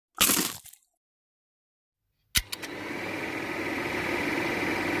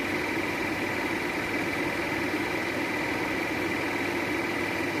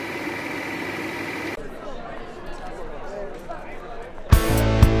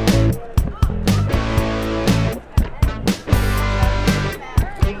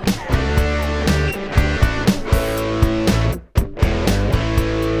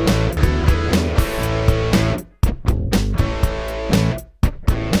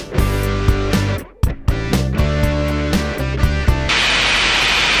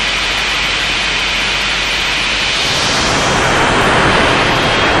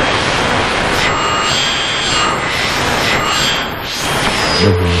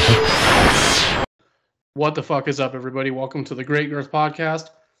What the fuck is up, everybody? Welcome to the Great Girth Podcast.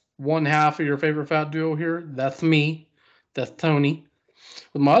 One half of your favorite fat duo here. That's me. That's Tony.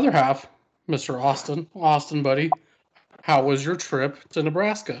 With my other half, Mr. Austin. Austin, buddy, how was your trip to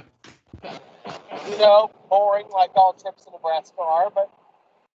Nebraska? You know, boring like all trips to Nebraska are, but,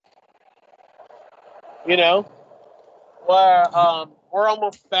 you know, we're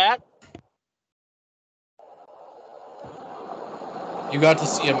almost back. You got to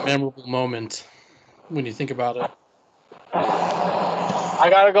see a memorable moment when you think about it. I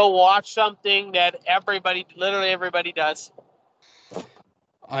gotta go watch something that literally everybody does.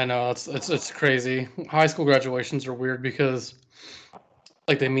 I know, it's crazy. High school graduations are weird because,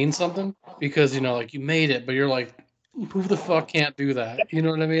 like, they mean something. Because, you know, like, you made it, but you're like, who the fuck can't do that? You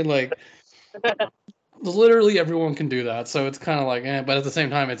know what I mean? Like, literally everyone can do that. So it's kind of like, but at the same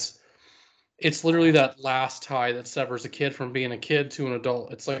time, it's literally that last tie that severs a kid from being a kid to an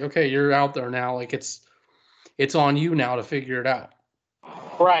adult. It's like, okay, you're out there now. Like, it's on you now to figure it out.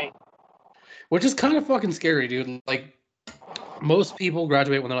 Right. Which is kind of fucking scary, dude. Like, most people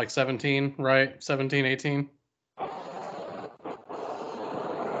graduate when they're like 17, right? 17, 18.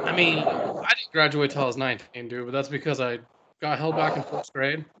 I mean, I didn't graduate till I was 19, dude, but that's because I got held back in first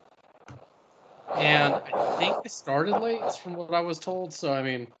grade. And I think I started late, from what I was told. So, I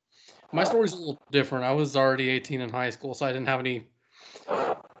mean, my story's a little different. I was already 18 in high school, so I didn't have any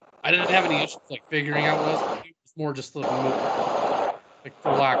issues like figuring out what I was going to do. It was more just the like,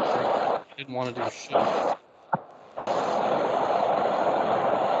 for lack of I didn't want to do shit. Did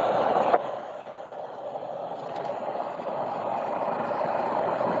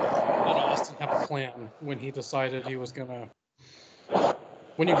Austin have a plan when he decided he was gonna?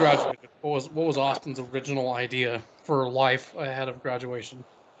 When you graduated, what was Austin's original idea for life ahead of graduation?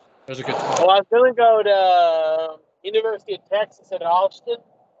 There's a good time. Well, I was going to go to University of Texas at Austin,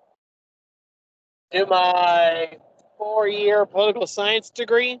 do my 4-year political science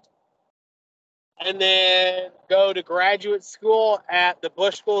degree, and then go to graduate school at the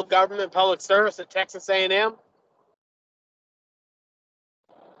Bush School of Government and Public Service at Texas A&M.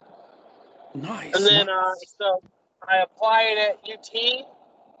 Nice. And then, so I applied at UT,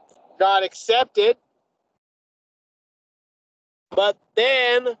 got accepted, but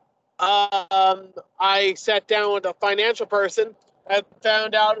then I sat down with a financial person and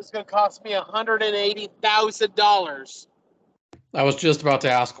found out it was going to cost me $180,000. I was just about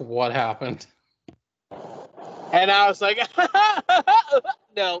to ask what happened. And I was like,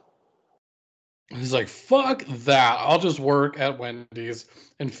 no. He's like, fuck that. I'll just work at Wendy's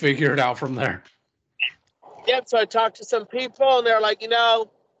and figure it out from there. Yep, so I talked to some people, and they're like, you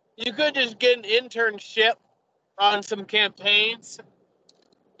know, you could just get an internship on some campaigns,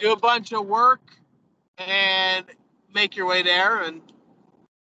 do a bunch of work, and make your way there, and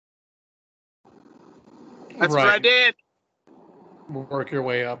that's what I did. Work your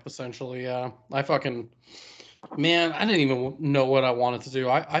way up, essentially, yeah. I didn't even know what I wanted to do.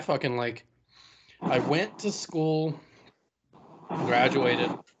 I went to school, graduated,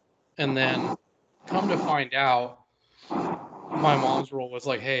 and then come to find out, my mom's rule was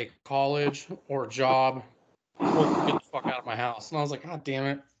like, hey, college or job, or get the fuck out of my house. And I was like, God damn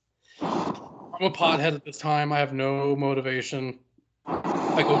it. I'm a pothead at this time. I have no motivation.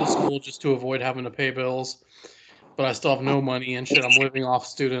 I go to school just to avoid having to pay bills, but I still have no money and shit. I'm living off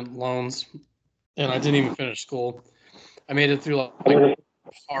student loans, and I didn't even finish school. I made it through like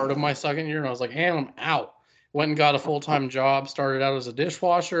part of my second year, and I was like, and I'm out. Went and got a full-time job, started out as a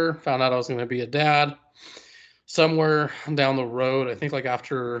dishwasher, found out I was going to be a dad. Somewhere down the road, I think like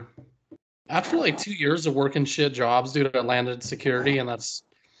after like 2 years of working shit jobs, dude, I landed security, and that's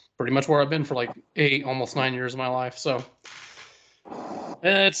pretty much where I've been for like 8, almost 9 years of my life. So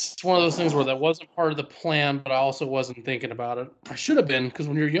it's one of those things where that wasn't part of the plan, but I also wasn't thinking about it. I should have been, because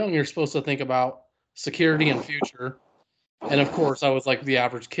when you're young, you're supposed to think about security and future. And of course, I was like the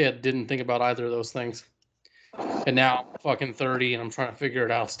average kid, didn't think about either of those things. And now I'm fucking 30 and I'm trying to figure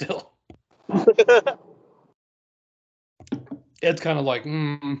it out still. It's kind of like,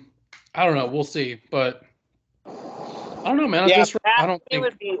 I don't know. We'll see. But I don't know, man. Yeah, I don't think.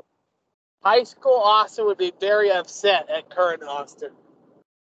 High school Austin would be very upset at current Austin.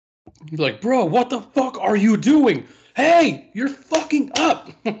 He's like, bro, what the fuck are you doing? Hey, you're fucking up.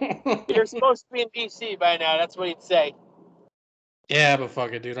 You're supposed to be in DC by now. That's what he'd say. Yeah, but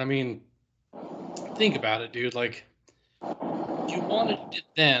fuck it, dude. I mean, think about it, dude. Like, you wanted it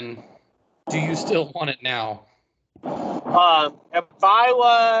then. Do you still want it now? If I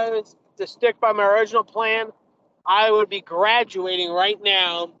was to stick by my original plan, I would be graduating right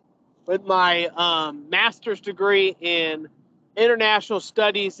now with my master's degree in international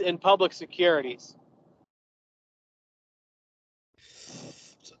studies in public securities.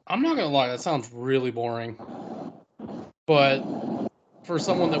 I'm not gonna lie, that sounds really boring. But for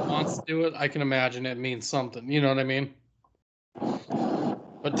someone that wants to do it, I can imagine it means something. You know what I mean?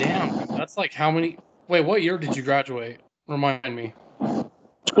 But damn, that's like how many? Wait, what year did you graduate? Remind me.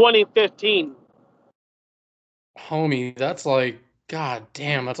 2015. Homie, that's like, god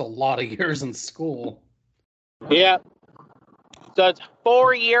damn, that's a lot of years in school. Yeah. So it's a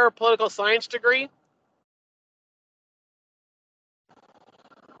 4-year political science degree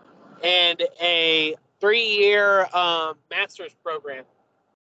and a 3-year master's program.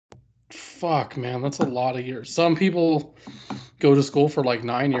 Fuck, man, that's a lot of years. Some people go to school for like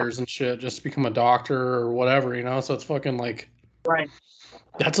 9 years and shit just to become a doctor or whatever, you know? So it's fucking like, Right.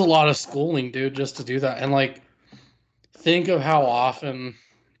 that's a lot of schooling, dude, just to do that. And like, think of how often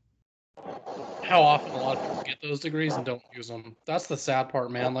a lot of people get those degrees and don't use them. That's the sad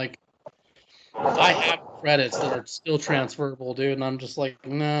part, man. Like, I have credits that are still transferable, dude, and I'm just like,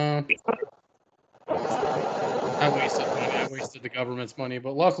 no. I wasted money. I wasted the government's money,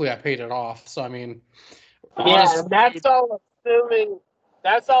 but luckily I paid it off. So I mean, Yeah, honestly, and that's all assuming.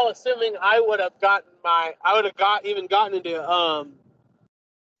 That's all assuming I would have gotten into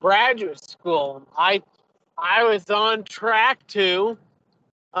graduate school. I was on track to.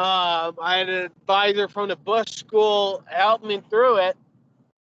 I had an advisor from the Bush School help me through it,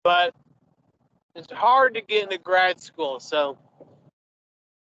 but it's hard to get into grad school. So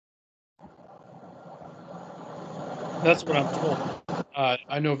that's what I'm told.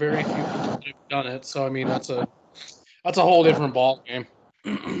 I know very few people that have done it, so I mean that's a whole different ball game.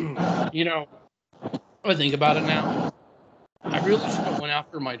 You know, I think about it now. I really should have went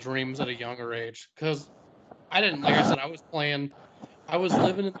after my dreams at a younger age because I didn't. Like I said, I was playing. I was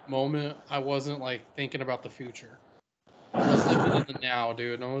living in the moment. I wasn't like thinking about the future. I was living in the now,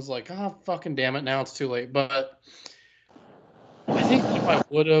 dude. And I was like, oh, fucking damn it, now it's too late. But I think if I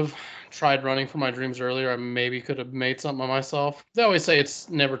would have tried running for my dreams earlier, I maybe could have made something of myself. They always say it's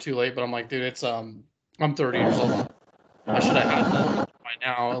never too late, but I'm like, dude, it's I'm 30 years old. I should have had something by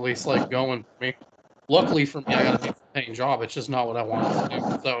now, at least like going for me. Luckily for me, I got a decent paying job. It's just not what I wanted to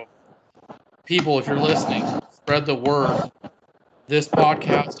do. So, people, if you're listening, spread the word. This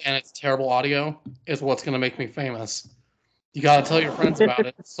podcast and its terrible audio is what's going to make me famous. You got to tell your friends about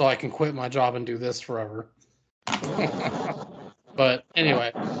it so I can quit my job and do this forever. But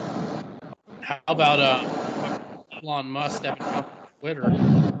anyway, how about Elon Musk stepping down from Twitter?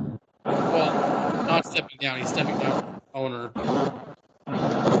 Well, not stepping down. He's stepping down from owner.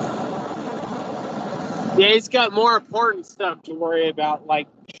 yeah, he's got more important stuff to worry about, like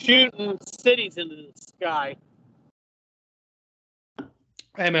shooting cities into the sky.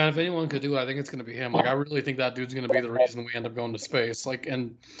 Hey man, if anyone could do it, I think it's going to be him. Like, I really think that dude's going to be the reason we end up going to space, like,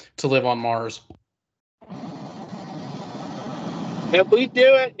 and to live on Mars. If we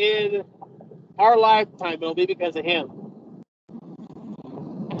do it in our lifetime, it'll be because of him.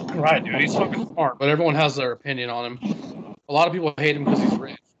 Right, dude. He's fucking smart, but everyone has their opinion on him. A lot of people hate him because he's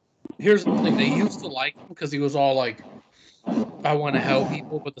rich. Here's the thing: they used to like him because he was all like, "I want to help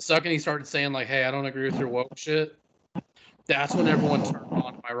people," but the second he started saying like, "Hey, I don't agree with your woke shit," that's when everyone turned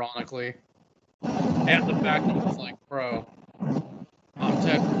on him. Ironically, and the fact that he was like, "Bro, I'm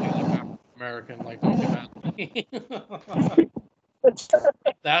technically like African American. Like, don't get mad at me."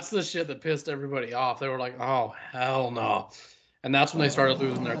 That's the shit that pissed everybody off. They were like, "Oh, hell no," and that's when they started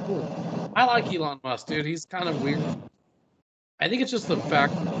losing their cool. I like Elon Musk, dude. He's kind of weird. I think it's just the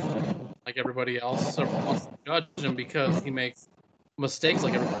fact that, like everybody else, so everyone wants to judge him because he makes mistakes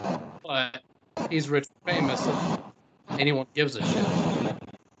like everybody. But he's rich and famous, so anyone gives a shit.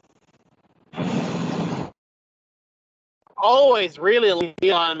 Always really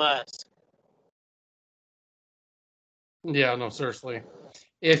Elon Musk. Yeah, no, seriously.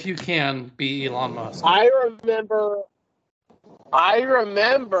 If you can, be Elon Musk. I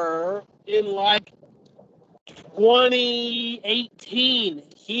remember in like 2018,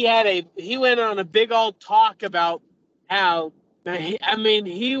 he went on a big old talk about how,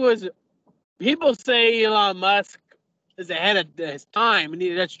 people say Elon Musk is ahead of his time, and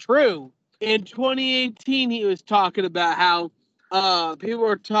that's true. In 2018, he was talking about how people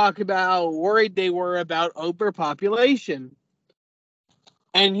were talking about how worried they were about overpopulation.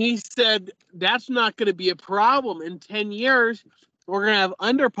 And he said that's not going to be a problem. In 10 years, we're going to have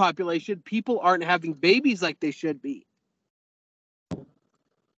underpopulation. People aren't having babies like they should be.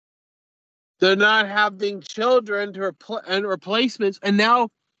 They're not having children and replacements. And now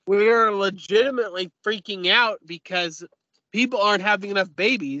we're legitimately freaking out because people aren't having enough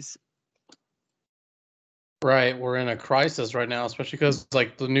babies. Right, we're in a crisis right now, especially because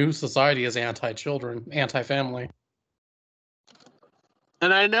like the new society is anti-children, anti-family.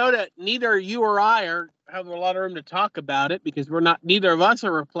 And I know that neither you or I have a lot of room to talk about it because neither of us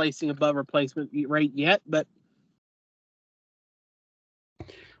are replacing above replacement rate yet. But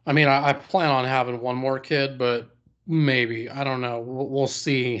I mean, I plan on having one more kid, but maybe I don't know. We'll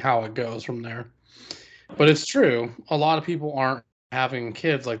see how it goes from there. But it's true. A lot of people aren't having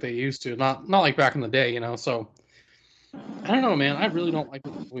kids like they used to. Not like back in the day, So I don't know, man. I really don't like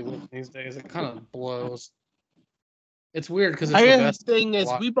the way we live these days. It kind of blows. It's weird because it's I the guess best. the thing is,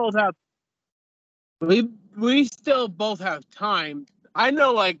 we still both have time. I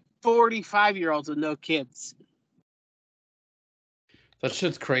know like 45-year-olds with no kids. That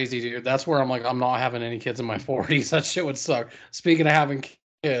shit's crazy, dude. That's where I'm like, I'm not having any kids in my 40s. That shit would suck. Speaking of having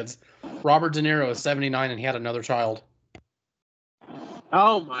kids, Robert De Niro is 79 and he had another child.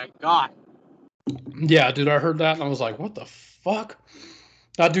 Oh my god. Yeah, dude, I heard that and I was like, what the fuck?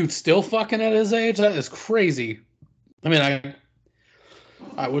 That dude's still fucking at his age? That is crazy. I mean,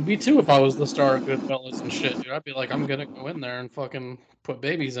 I would be too if I was the star of Goodfellas and shit, dude. I'd be like, I'm gonna go in there and fucking put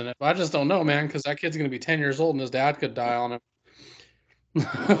babies in it. But I just don't know, man, because that kid's gonna be 10 years old and his dad could die on him.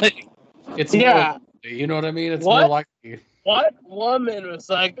 Like, it's more Yeah. likely, you know what I mean? It's more What likely. what woman was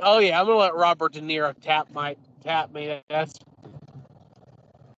like, oh yeah, I'm gonna let Robert De Niro tap me. That's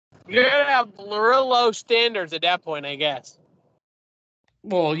You're gonna have real low standards at that point, I guess.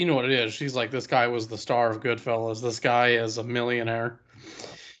 Well, you know what it is. She's like, this guy was the star of Goodfellas. This guy is a millionaire.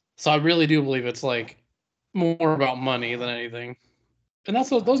 So I really do believe it's like more about money than anything. And that's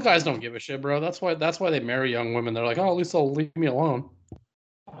what those guys don't give a shit, bro. That's why they marry young women. They're like, oh, at least they'll leave me alone.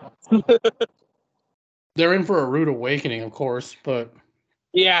 They're in for a rude awakening, of course, but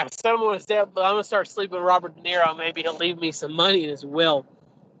Yeah, someone said, but I'm gonna start sleeping with Robert De Niro. Maybe he'll leave me some money in his will.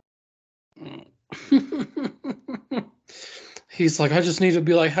 he's like, I just need to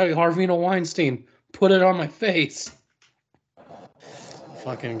be like, hey, Harvina Weinstein, put it on my face.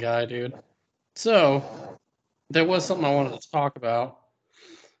 Fucking guy, dude. So there was something I wanted to talk about,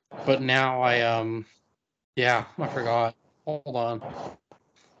 but now yeah, I forgot. Hold on.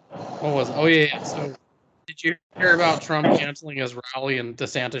 What was it? Oh yeah. So did you hear about Trump canceling his rally and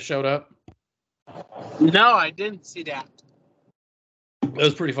DeSantis showed up? No, I didn't see that. It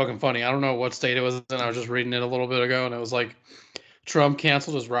was pretty fucking funny. I don't know what state it was in. I was just reading it a little bit ago, and it was like Trump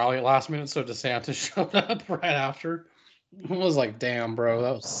canceled his rally at last minute, so DeSantis showed up right after. I was like, damn, bro,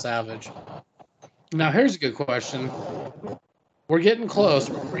 that was savage. Now, here's a good question. We're getting close.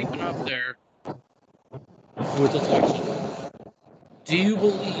 We're creeping up there with election. Do you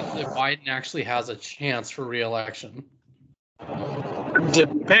believe that Biden actually has a chance for re-election?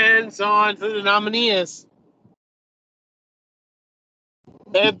 Depends on who the nominee is.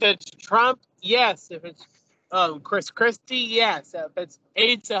 If it's Trump, yes. If it's Chris Christie, yes. If it's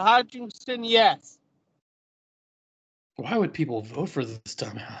Asa Hutchinson, yes. Why would people vote for this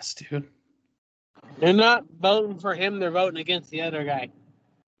dumbass, dude? They're not voting for him, they're voting against the other guy.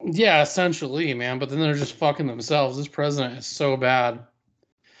 Yeah, essentially, man. But then they're just fucking themselves. This president is so bad.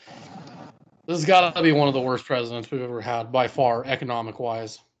 This has got to be one of the worst presidents we've ever had by far, economic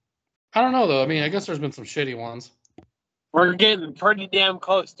wise. I don't know though. I mean, I guess there's been some shitty ones. We're getting pretty damn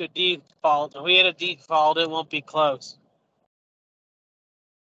close to default. If we hit a default, it won't be close.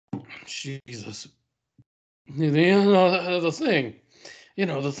 Jesus. You know, the thing. You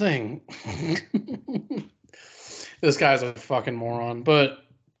know, the thing. This guy's a fucking moron. But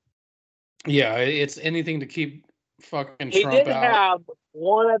yeah, it's anything to keep fucking He Trump did out. have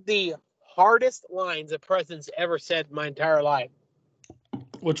one of the hardest lines a president's ever said in my entire life.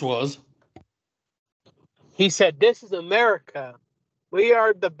 Which was? He said, "This is America. We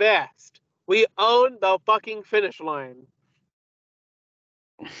are the best. We own the fucking finish line.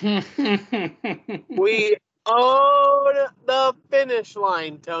 We own the finish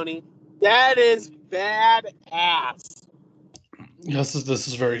line, Tony. That is badass. Yes, this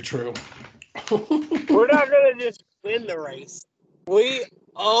is very true. We're not going to just win the race. We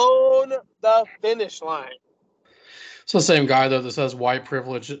own the finish line." It's the same guy though that says white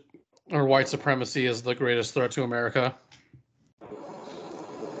privilege or white supremacy is the greatest threat to America.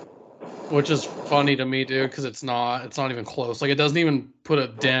 Which is funny to me, dude, because it's not even close. Like it doesn't even put a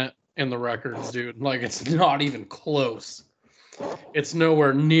dent in the records, dude. Like it's not even close. It's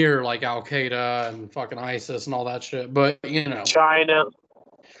nowhere near like Al Qaeda and fucking ISIS and all that shit. But you know, China.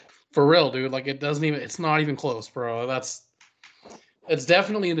 for real, dude. Like it's not even close, bro. It's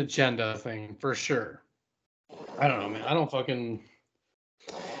definitely an agenda thing for sure. I don't know, man. I don't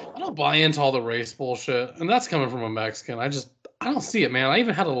buy into all the race bullshit, and that's coming from a Mexican. I don't see it, man. I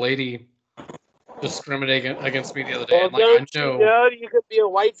even had a lady discriminating against me the other day, Well, and like I don't you know, know you could be a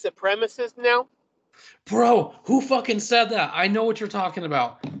white supremacist now? bro, who fucking said that? I know what you're talking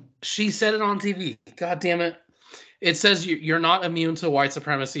about. She said it on TV. God damn it! It says you're not immune to white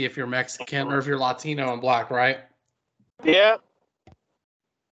supremacy if you're Mexican or if you're Latino and black, right? Yeah.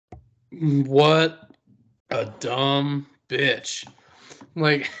 What a dumb bitch.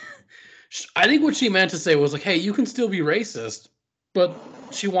 Like, I think what she meant to say was like, hey, you can still be racist, but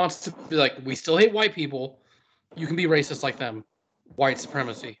she wants to be like, we still hate white people. You can be racist like them. White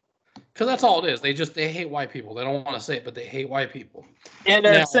supremacy. Because that's all it is. They hate white people. They don't want to say it, but they hate white people. And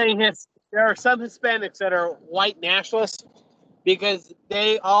they're Now, saying there are some Hispanics that are white nationalists because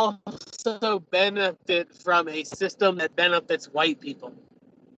they also benefit from a system that benefits white people.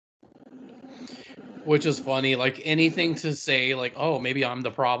 which is funny, like anything to say, like, oh, maybe I'm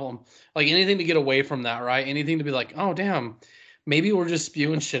the problem. Like anything to get away from that, right? Anything to be like, oh, damn, maybe we're just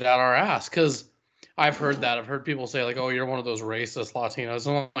spewing shit out our ass. Because I've heard that. I've heard people say, like, oh, you're one of those racist Latinos.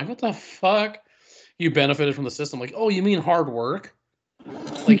 And I'm like, what the fuck? You benefited from the system. Like, oh, you mean hard work?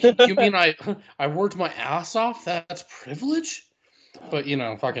 Like, you mean I worked my ass off? That's privilege? But,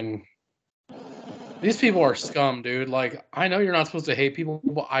 fucking these people are scum, dude. Like, I know you're not supposed to hate people,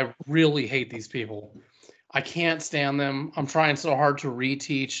 but I really hate these people. I can't stand them. I'm trying so hard to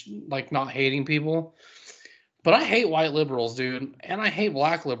reteach, like, not hating people. But I hate white liberals, dude. And I hate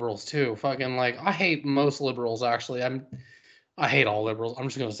black liberals, too. Fucking, like, I hate most liberals, actually. I hate all liberals. I'm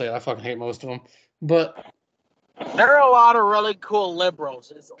just going to say it. I fucking hate most of them. But there are a lot of really cool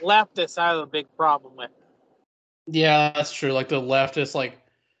liberals. It's leftists I have a big problem with. yeah, that's true. Like, the leftists, like,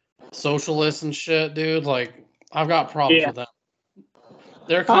 socialists and shit, dude. Like, I've got problems with them.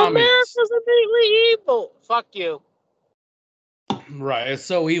 They're communists. America's innately evil. Fuck you. Right. It's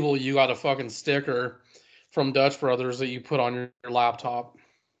so evil you got a fucking sticker from Dutch Brothers that you put on your laptop.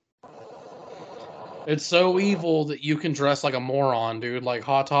 It's so evil that you can dress like a moron, dude. Like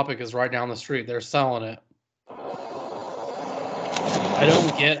Hot Topic is right down the street. They're selling it. I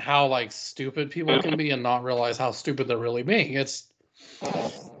don't get how like stupid people can be and not realize how stupid they're really being.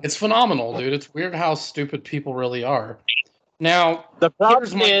 It's phenomenal, dude. It's weird how stupid people really are. Now, the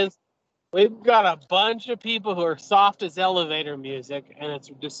problem is we've got a bunch of people who are soft as elevator music, and it's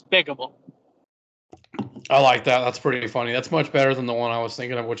despicable. I like that. That's pretty funny. That's much better than the one I was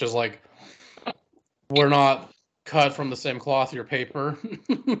thinking of, which is like, we're not cut from the same cloth, your paper.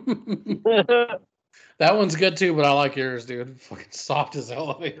 That one's good too, but I like yours, dude. Fucking soft as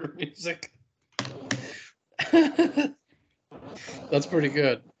elevator music. That's pretty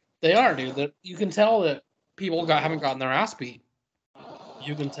good. They are, dude. That you can tell that people haven't gotten their ass beat.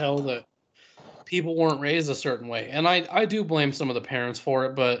 You can tell that people weren't raised a certain way, and I do blame some of the parents for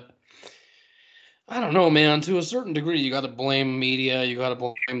it, but I don't know, man. To a certain degree, you got to blame media. You got to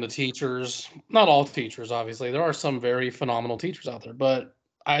blame the teachers. Not all teachers, obviously. There are some very phenomenal teachers out there, but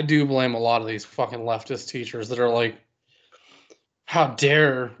I do blame a lot of these fucking leftist teachers that are like, how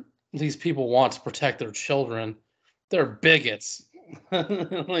dare these people want to protect their children? They're bigots.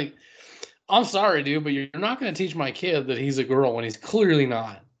 Like, I'm sorry, dude, but you're not going to teach my kid that he's a girl when he's clearly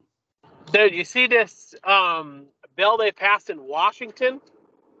not. Dude, you see this bill they passed in Washington?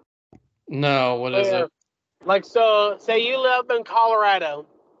 No, what is it? Like, so say you live in Colorado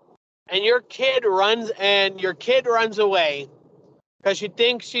and your kid runs away because she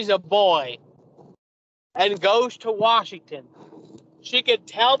thinks she's a boy and goes to Washington. She could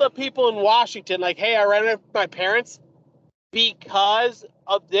tell the people in Washington, like, hey, I ran away with my parents because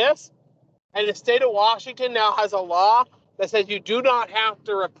of this. And the state of Washington now has a law that says you do not have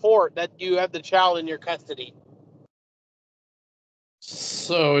to report that you have the child in your custody.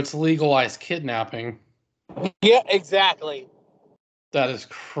 So it's legalized kidnapping. Yeah, exactly. That is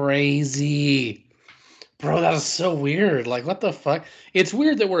crazy. Bro, that is so weird. Like, what the fuck? It's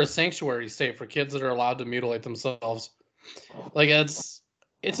weird that we're a sanctuary state for kids that are allowed to mutilate themselves. Like, this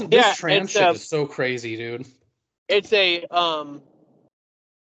trans shit is so crazy, dude. It's a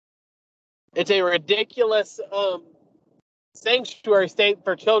ridiculous sanctuary state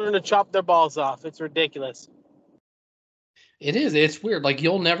for children to chop their balls off. It's ridiculous. It is. It's weird. Like,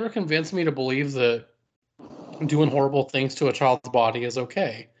 you'll never convince me to believe that doing horrible things to a child's body is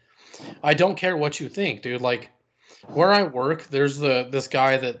okay. I don't care what you think, dude. Like, where I work, there's this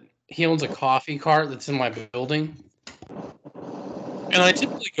guy that he owns a coffee cart that's in my building. And I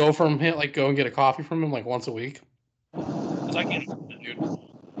typically go and get a coffee from him like once a week. It's like, dude,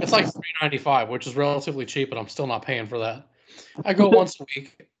 it's like $3.95, which is relatively cheap, but I'm still not paying for that. I go once a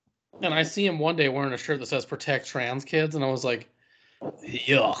week, and I see him one day wearing a shirt that says "Protect Trans Kids," and I was like,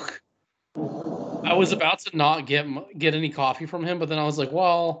 yuck. I was about to not get any coffee from him, but then I was like,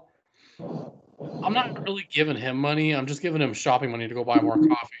 well, I'm not really giving him money. I'm just giving him shopping money to go buy more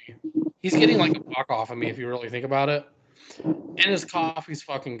coffee. He's getting like a buck off of me if you really think about it. And his coffee's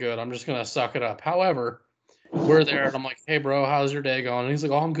fucking good. I'm just gonna suck it up. However, we're there and I'm like, hey bro, how's your day going? And he's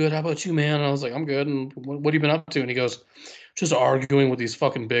like, oh, I'm good. How about you, man? And I was like, I'm good. And what have you been up to? And he goes, just arguing with these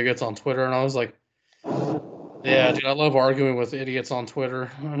fucking bigots on Twitter. And I was like, yeah, dude, I love arguing with idiots on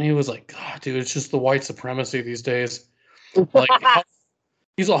Twitter. And he was like, God, dude, it's just the white supremacy these days. Like,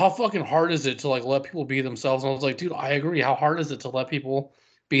 he's like, how fucking hard is it to like let people be themselves? And I was like, dude, I agree. How hard is it to let people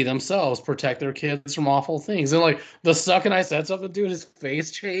be themselves, protect their kids from awful things? And like the second I said something, dude, his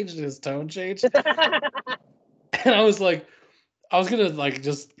face changed, his tone changed. And I was like, I was gonna like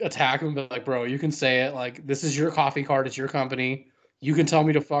just attack him, but like, bro, you can say it. Like, this is your coffee cart, it's your company. You can tell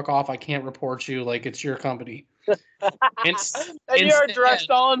me to fuck off. I can't report you. Like, it's your company. And you're dressed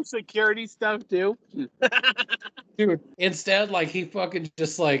all in security stuff too. Dude, instead, like he fucking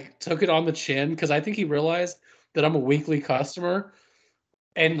just like took it on the chin because I think he realized that I'm a weekly customer,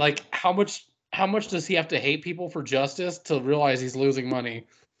 and like how much does he have to hate people for justice to realize he's losing money?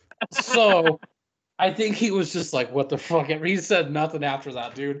 So I think he was just like, what the fuck? He said nothing after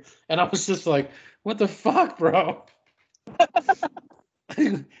that, dude. And I was just like, what the fuck, bro?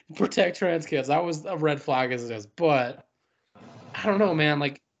 Protect trans kids. That was a red flag as it is. But I don't know, man.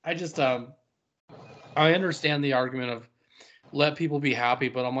 Like, I just I understand the argument of let people be happy,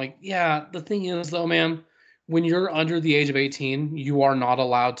 but I'm like, yeah, the thing is though, man, when you're under the age of 18, you are not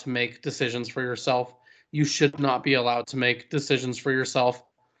allowed to make decisions for yourself. You should not be allowed to make decisions for yourself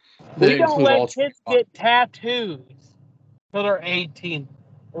that We don't include let all kids get tattoos till they're 18,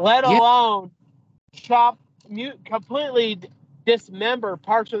 let yeah, alone completely dismember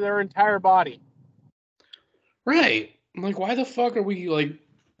parts of their entire body. right. I'm like, why the fuck are we like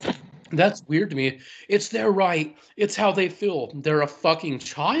that's weird to me. It's their right. It's how they feel. They're a fucking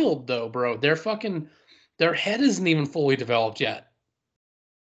child though, bro. Their head isn't even fully developed yet.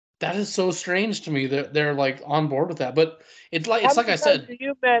 That is so strange to me that they're like on board with that. But How it's like many I times said, have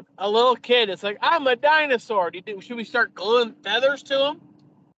you met a little kid? It's like, I'm a dinosaur. Should we start gluing feathers to him?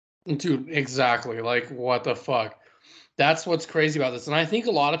 dude, exactly. Like what the fuck? That's what's crazy about this. And I think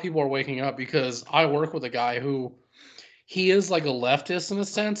a lot of people are waking up because I work with a guy who he is like a leftist in a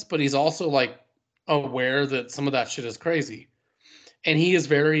sense, but he's also like aware that some of that shit is crazy. And he is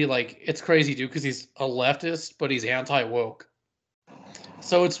very like it's crazy, dude, because he's a leftist, but he's anti-woke.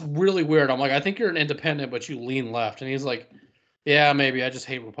 So it's really weird. I'm like, I think you're an independent, but you lean left. And he's like, yeah, maybe I just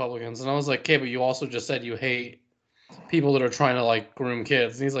hate Republicans. And I was like, okay, but you also just said you hate people that are trying to like groom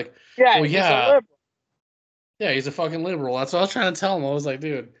kids. And he's like, Yeah, well, he's a yeah, liberal. yeah, he's a fucking liberal. That's what I was trying to tell him. I was like,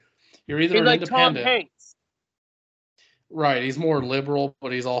 dude, you're either He's an like Tom independent, Hanks. right? He's more liberal,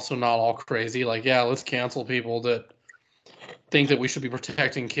 but he's also not all crazy. Like, yeah, let's cancel people that think that we should be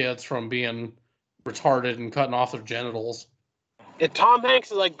protecting kids from being retarded and cutting off their genitals. And Tom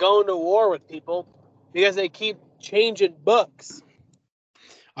Hanks is like going to war with people because they keep changing books.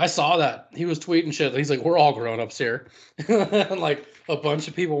 I saw that. He was tweeting shit. He's like, we're all grown ups here. And like a bunch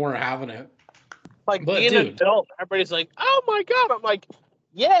of people weren't having it. Like But being an dude, adult, everybody's like, oh my God. I'm like,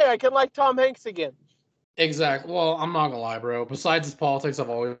 yeah, I can like Tom Hanks again. exactly. Well, I'm not gonna lie, bro. Besides his politics, I've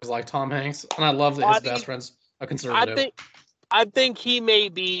always liked Tom Hanks, and I love that I his mean, best friend's a I conservative. think I think he may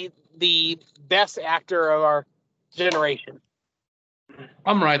be the best actor of our generation.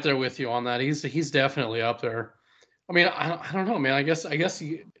 I'm right there with you on that. He's definitely up there. I mean, I don't know, man. I guess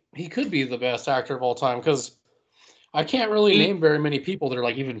he could be the best actor of all time because I can't really He name very many people that are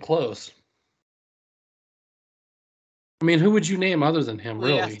like even close. I mean, who would you name other than him,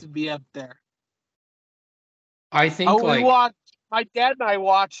 really has really? to be up there. I think Oh, like, my dad and I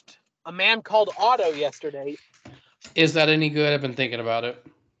watched A Man Called Otto yesterday. is that any good? I've been thinking about it.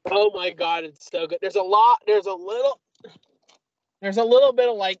 Oh my God, it's so good. There's a little bit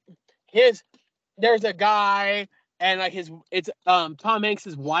of like there's a guy and like it's Tom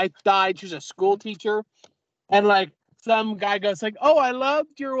Hanks' wife died. She's a school teacher. And like some guy goes like, "Oh, I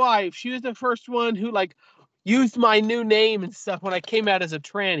loved your wife. She was the first one who like used my new name and stuff when I came out as a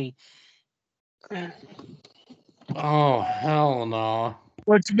tranny." Oh hell no!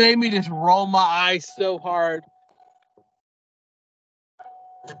 Which made me just roll my eyes so hard.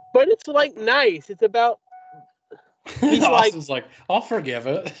 But it's like nice. It's about he's like, Austin's like, I'll forgive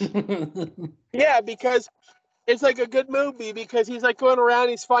it. yeah, because it's like a good movie because he's like going around,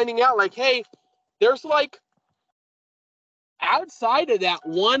 he's finding out like, hey, there's like outside of that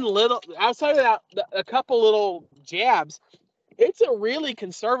a couple little jabs, it's a really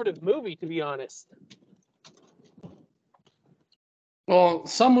conservative movie, to be honest. Well,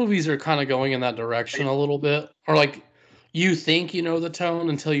 some movies are kind of going in that direction a little bit, or like you think you know the tone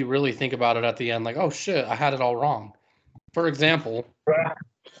until you really think about it at the end. Like, oh shit, I had it all wrong. For example,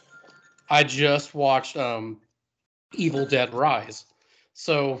 I just watched Evil Dead Rise.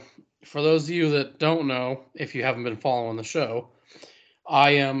 So, for those of you that don't know, if you haven't been following the show,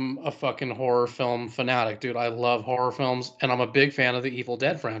 I am a fucking horror film fanatic, dude. I love horror films, and I'm a big fan of the Evil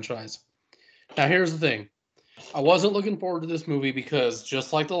Dead franchise. Now, here's the thing. I wasn't looking forward to this movie because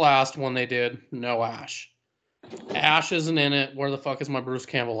just like the last one they did, no Ash. Ash isn't in it. Where the fuck is my Bruce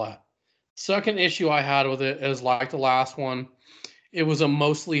Campbell at? Second issue I had with it is like the last one, it was a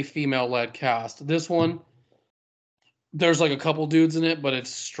mostly female-led cast. This one, there's like a couple dudes in it, but it's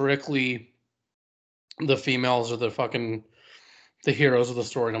strictly the females are the heroes of the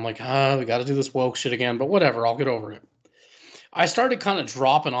story. And I'm like, we got to do this woke shit again, but whatever, I'll get over it. I started kind of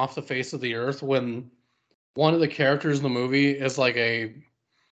dropping off the face of the earth when one of the characters in the movie is like a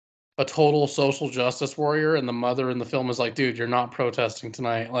total social justice warrior, and the mother in the film is like, dude, you're not protesting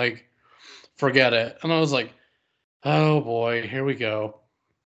tonight. Like, forget it. And I was like, oh boy, here we go.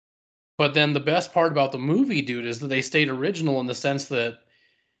 But then the best part about the movie, dude, is that they stayed original in the sense that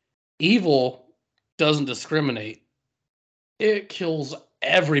evil doesn't discriminate. It kills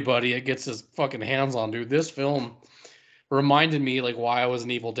everybody it gets his fucking hands on, dude. This film reminded me like why I was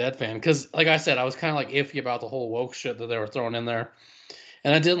an Evil Dead fan. Because like I said, I was kind of like iffy about the whole woke shit that they were throwing in there.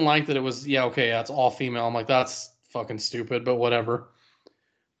 And I didn't like that it was, yeah, okay, that's all female. I'm like, that's fucking stupid, but whatever.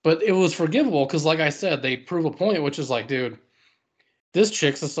 But it was forgivable because, like I said, they prove a point, which is like, dude, this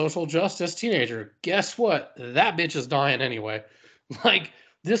chick's a social justice teenager. Guess what? That bitch is dying anyway. Like,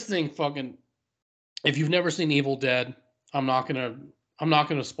 this thing fucking. If you've never seen Evil Dead, I'm not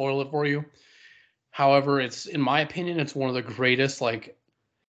gonna spoil it for you. However, it's in my opinion, it's one of the greatest, like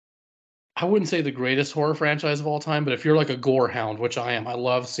I wouldn't say the greatest horror franchise of all time, but if you're like a gore hound, which I am, I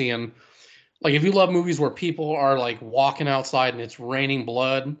love seeing like if you love movies where people are like walking outside and it's raining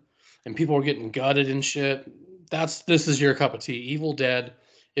blood and people are getting gutted and shit, this is your cup of tea. Evil Dead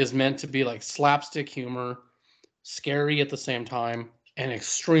is meant to be like slapstick humor, scary at the same time, and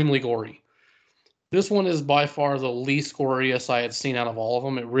extremely gory. This one is by far the least goriest I had seen out of all of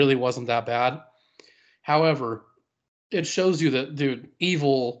them. It really wasn't that bad. However, it shows you that, dude,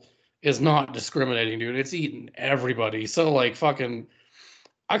 evil is not discriminating, dude. It's eating everybody. So, like, fucking,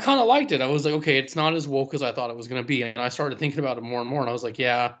 I kind of liked it. I was like, okay, it's not as woke as I thought it was going to be. And I started thinking about it more and more. And I was like,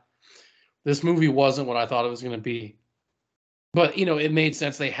 yeah, this movie wasn't what I thought it was going to be. But, you know, it made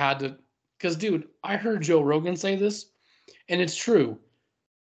sense. They had to, because, dude, I heard Joe Rogan say this, and it's true.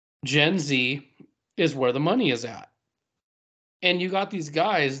 Gen Z is where the money is at. And you got these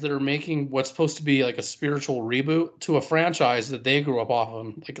guys that are making what's supposed to be like a spiritual reboot to a franchise that they grew up off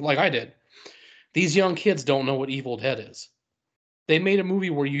of, like I did. These young kids don't know what Evil Dead is. They made a movie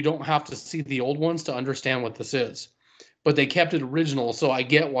where you don't have to see the old ones to understand what this is. But they kept it original, so I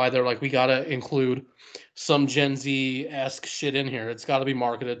get why they're like, we gotta include some Gen Z-esque shit in here. It's gotta be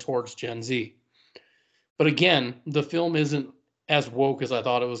marketed towards Gen Z. But again, the film isn't as woke as I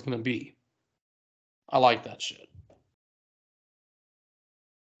thought it was gonna be. I like that shit.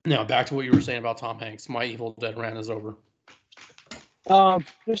 Now back to what you were saying about Tom Hanks. My Evil Dead rant is over.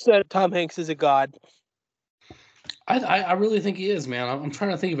 Just that Tom Hanks is a god. I really think he is, man. I'm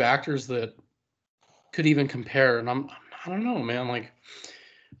trying to think of actors that could even compare, and I don't know, man. Like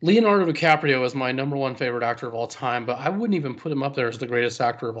Leonardo DiCaprio is my number one favorite actor of all time, but I wouldn't even put him up there as the greatest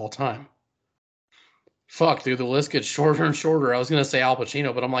actor of all time. Fuck, dude, the list gets shorter and shorter. I was gonna say Al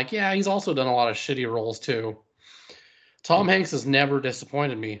Pacino, but I'm like, yeah, he's also done a lot of shitty roles too. Tom Hanks has never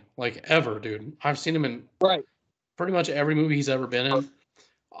disappointed me, like ever, dude. I've seen him in pretty much every movie he's ever been in.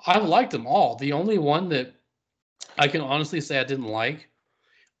 I've liked them all. The only one that I can honestly say I didn't like,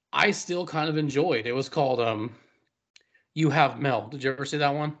 I still kind of enjoyed. It was called You Have Mel. Did you ever see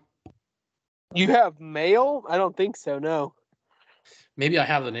that one? You Have Mail? I don't think so, no. Maybe I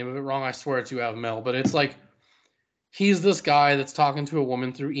have the name of it wrong. I swear it's You Have Mel, but it's like he's this guy that's talking to a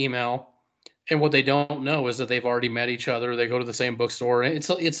woman through email, and what they don't know is that they've already met each other. They go to the same bookstore, and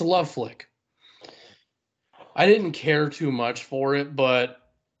it's a love flick. I didn't care too much for it,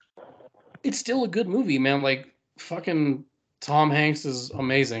 but it's still a good movie, man. Like fucking Tom Hanks is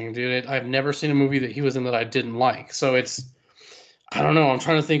amazing, dude. I've never seen a movie that he was in that I didn't like. So I don't know. I'm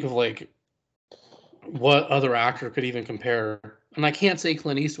trying to think of like what other actor could even compare. And I can't say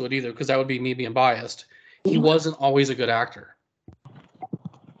Clint Eastwood either because that would be me being biased. He wasn't always a good actor.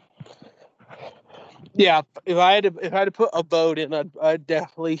 Yeah, if I had to put a vote in, I'd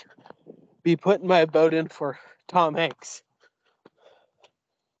definitely be putting my vote in for Tom Hanks.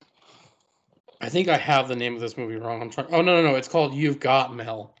 I think I have the name of this movie wrong. I'm trying. Oh no. It's called You've Got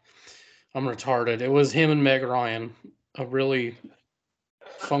Mel. I'm retarded. It was him and Meg Ryan. a really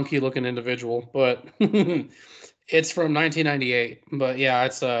funky looking individual, but it's from 1998. But yeah,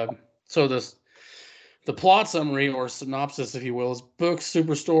 it's so the plot summary or synopsis, if you will, is book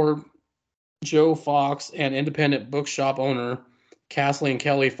superstore Joe Fox and independent bookshop owner Kathleen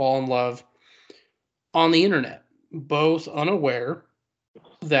Kelly fall in love on the internet, both unaware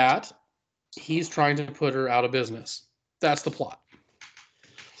that he's trying to put her out of business. That's the plot.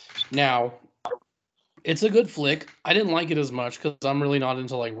 Now, it's a good flick. I didn't like it as much because I'm really not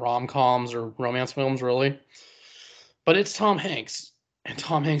into like rom-coms or romance films, really. But it's Tom Hanks, and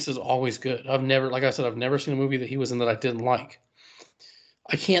Tom Hanks is always good. Like I said, I've never seen a movie that he was in that I didn't like.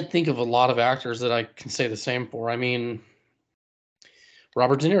 I can't think of a lot of actors that I can say the same for. I mean,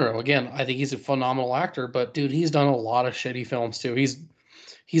 Robert De Niro, again, I think he's a phenomenal actor, but dude, he's done a lot of shitty films too. He's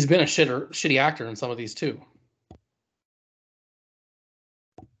been a shitty actor in some of these too.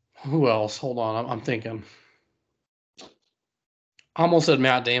 Who else? Hold on, I'm thinking. I almost said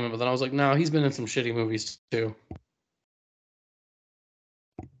Matt Damon, but then I was like, no, he's been in some shitty movies too.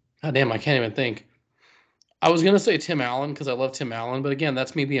 God damn, I can't even think. I was gonna say Tim Allen because I love Tim Allen, but again,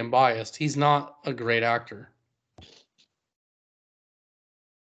 that's me being biased. He's not a great actor.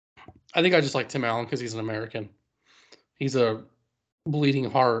 I think I just like Tim Allen because he's an American. He's a bleeding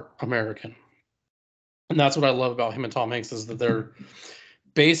heart American. And that's what I love about him and Tom Hanks is that they're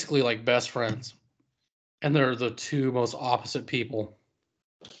basically like best friends. And they're the two most opposite people.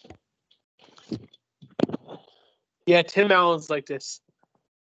 Yeah, Tim Allen's like this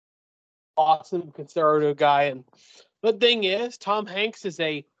awesome conservative guy, and the thing is, Tom Hanks is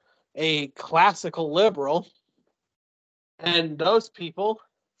a classical liberal, and those people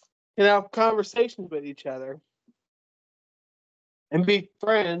can have conversations with each other and be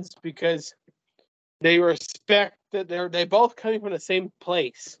friends because they respect that they both coming from the same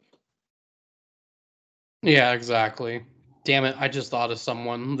place. Yeah, exactly. Damn it, I just thought of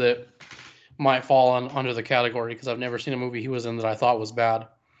someone that might fall under the category because I've never seen a movie he was in that I thought was bad.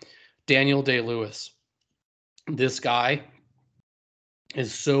 Daniel Day-Lewis. This guy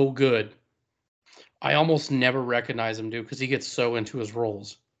is so good. I almost never recognize him, dude, because he gets so into his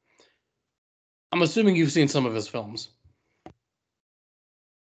roles. I'm assuming you've seen some of his films.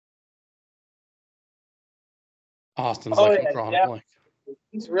 Austin's Oh like, I'm yeah, drawing a yeah, blank.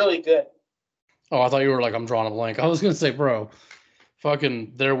 he's really good. Oh, I thought you were like, I'm drawing a blank. I was going to say, bro,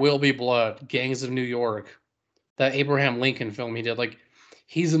 fucking There Will Be Blood, Gangs of New York, that Abraham Lincoln film he did. Like,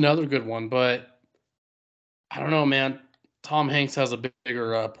 he's another good one, but I don't know, man. Tom Hanks has a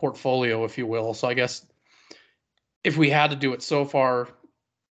bigger portfolio, if you will. So I guess if we had to do it so far,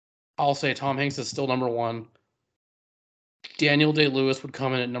 I'll say Tom Hanks is still number one. Daniel Day-Lewis would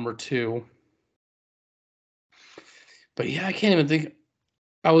come in at number two. But yeah, I can't even think.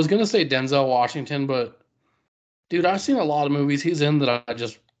 I was gonna say Denzel Washington, but dude, I've seen a lot of movies he's in that I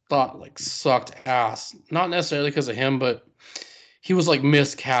just thought like sucked ass. Not necessarily because of him, but he was like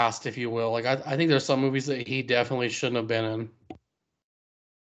miscast, if you will. Like I think there's some movies that he definitely shouldn't have been in.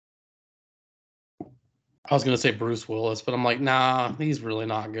 I was gonna say Bruce Willis, but I'm like, nah, he's really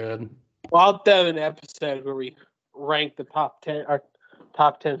not good. Well, I'll do an episode where we rank the top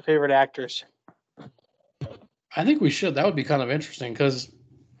 10 favorite actors. I think we should. That would be kind of interesting because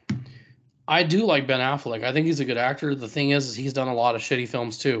I do like Ben Affleck. I think he's a good actor. The thing is he's done a lot of shitty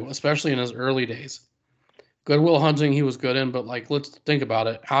films too, especially in his early days. Good Will Hunting, he was good in, but like, let's think about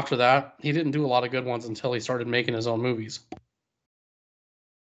it. After that, he didn't do a lot of good ones until he started making his own movies.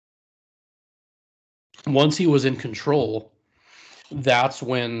 Once he was in control, that's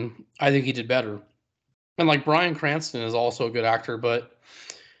when I think he did better. And like Bryan Cranston is also a good actor, but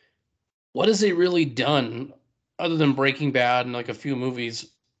what has he really done other than Breaking Bad and like a few movies?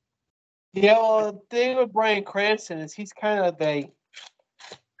 Yeah, well, the thing with Bryan Cranston is he's more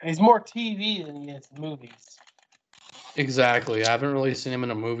TV than he is movies. Exactly. I haven't really seen him in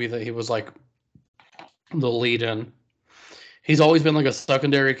a movie that he was like the lead in. He's always been like a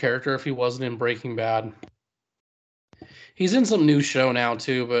secondary character if he wasn't in Breaking Bad. He's in some new show now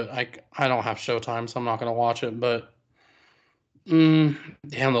too, but I don't have Showtime, so I'm not gonna watch it. But damn,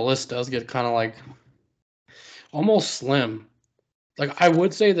 the list does get kind of like almost slim. Like I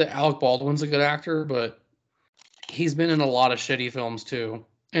would say that Alec Baldwin's a good actor, but he's been in a lot of shitty films too,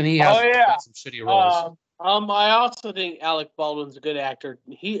 and he has got some shitty roles. I also think Alec Baldwin's a good actor.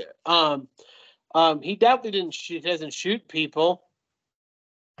 He definitely doesn't shoot people.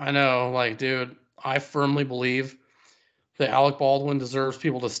 I know, like, dude, I firmly believe that Alec Baldwin deserves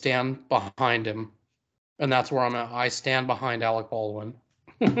people to stand behind him, and that's where I'm at. I stand behind Alec Baldwin.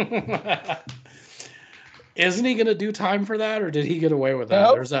 Isn't he gonna do time for that, or did he get away with that?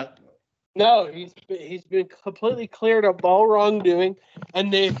 Nope. There's that. No, he's been completely cleared of all wrongdoing,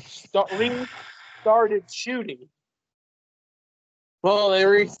 and they've restarted shooting. Well, they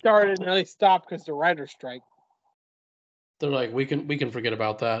restarted and they stopped because the writer's strike. They're like, we can forget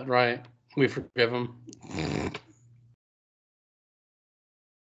about that, right? We forgive him.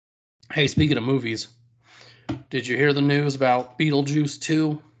 Hey, speaking of movies, did you hear the news about Beetlejuice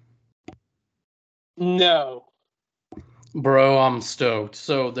 2? No. Bro, I'm stoked.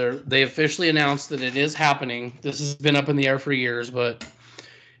 So they officially announced that it is happening. This has been up in the air for years, but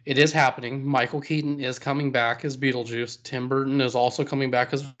it is happening. Michael Keaton is coming back as Beetlejuice. Tim Burton is also coming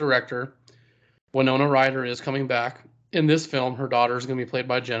back as director. Winona Ryder is coming back. In this film, her daughter is going to be played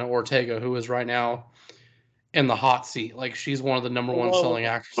by Jenna Ortega, who is right now in the hot seat. Like, she's one of the number one selling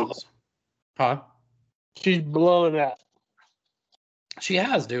actresses. Huh? She's blowing up. She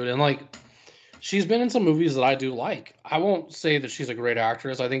has, dude. And, like, she's been in some movies that I do like. I won't say that she's a great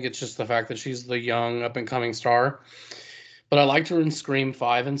actress. I think it's just the fact that she's the young, up-and-coming star. But I liked her in Scream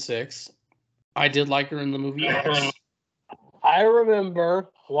 5 and 6. I did like her in the movie X. I remember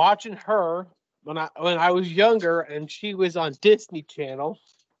watching her when I was younger, and she was on Disney Channel.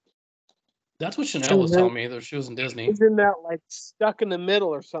 That's what Chanel was telling me, that she was in Disney. She's in that, like, Stuck in the Middle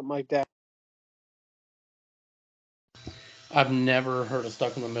or something like that. I've never heard of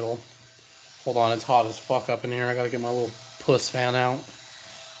Stuck in the Middle. Hold on, it's hot as fuck up in here. I gotta get my little puss fan out.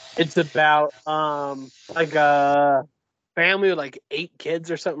 It's about like a family with like 8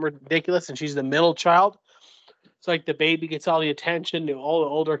 kids or something ridiculous, and she's the middle child. It's like the baby gets all the attention, all the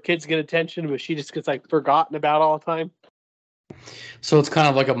older kids get attention, but she just gets like forgotten about all the time. So it's kind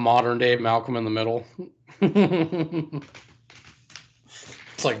of like a modern day Malcolm in the Middle. It's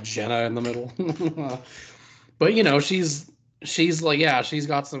like Jenna in the middle. But you know, she's like, yeah, she's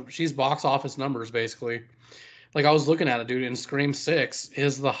box office numbers basically. Like, I was looking at it, dude, and Scream 6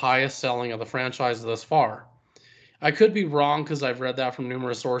 is the highest selling of the franchise thus far. I could be wrong because I've read that from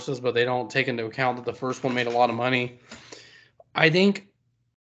numerous sources, but they don't take into account that the first one made a lot of money. I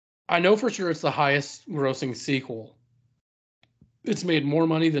know for sure it's the highest grossing sequel. It's made more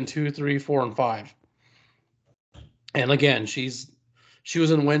money than 2, 3, 4, and 5. And again, she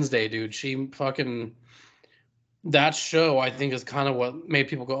was in Wednesday, dude. She fucking, that show, I think, is kind of what made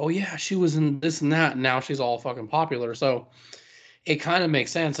people go, oh yeah, she was in this and that, and now she's all fucking popular. So it kind of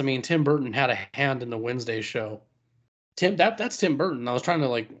makes sense. I mean, Tim Burton had a hand in the Wednesday show. That's Tim Burton. I was trying to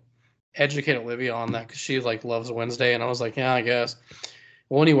like educate Olivia on that because she like loves Wednesday, and I was like, yeah, I guess.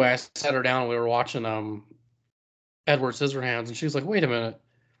 Well, anyway, I sat her down and we were watching Edward Scissorhands, and she's like, wait a minute.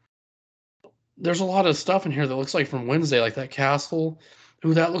 There's a lot of stuff in here that looks like from Wednesday, like that castle.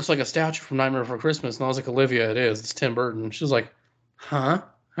 Ooh, that looks like a statue from Nightmare Before Christmas. And I was like, Olivia, it is. It's Tim Burton. She was like, huh?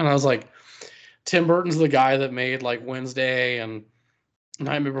 And I was like, Tim Burton's the guy that made like Wednesday and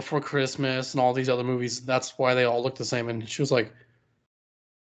Nightmare Before Christmas and all these other movies. That's why they all look the same. And she was like,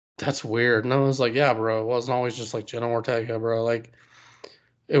 that's weird. And I was like, yeah, bro. It wasn't always just like Jenna Ortega, bro. Like,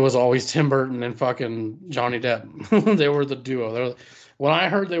 it was always Tim Burton and fucking Johnny Depp. They were the duo. When I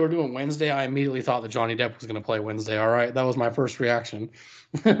heard they were doing Wednesday, I immediately thought that Johnny Depp was going to play Wednesday. All right, that was my first reaction.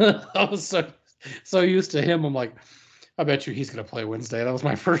 I was so used to him. I'm like, I bet you he's going to play Wednesday. That was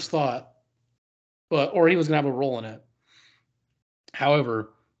my first thought. Or he was going to have a role in it.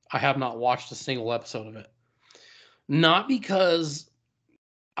 However, I have not watched a single episode of it. Not because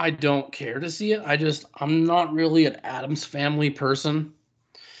I don't care to see it. I'm not really an Addams Family person.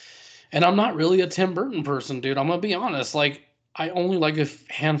 And I'm not really a Tim Burton person, dude. I'm gonna be honest. Like, I only like a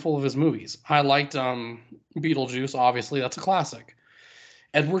handful of his movies. I liked Beetlejuice, obviously. That's a classic.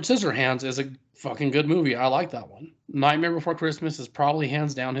 Edward Scissorhands is a fucking good movie. I like that one. Nightmare Before Christmas is probably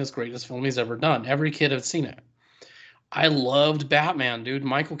hands down his greatest film he's ever done. Every kid has seen it. I loved Batman, dude.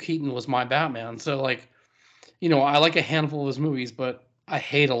 Michael Keaton was my Batman. So, like, you know, I like a handful of his movies, but I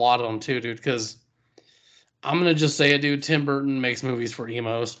hate a lot of them too, dude, because I'm gonna just say it, dude. Tim Burton makes movies for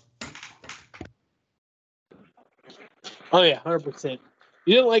emos. Oh yeah, 100%.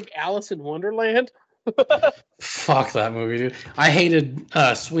 You didn't like Alice in Wonderland? Fuck that movie, dude. I hated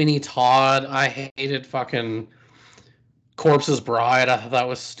Sweeney Todd. I hated fucking Corpse's Bride. I thought that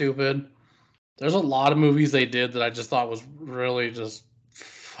was stupid. There's a lot of movies they did that I just thought was really just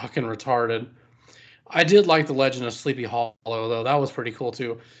fucking retarded. I did like The Legend of Sleepy Hollow, though. That was pretty cool,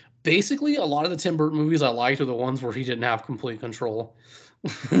 too. Basically, a lot of the Tim Burton movies I liked are the ones where he didn't have complete control.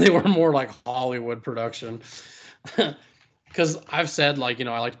 They were more like Hollywood production. Because I've said, like, you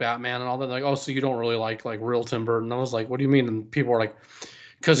know, I liked Batman and all that. Like, oh, so you don't really like real Tim Burton? I was like, what do you mean? And people were like,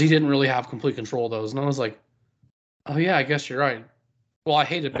 because he didn't really have complete control of those. And I was like, oh yeah, I guess you're right. Well, I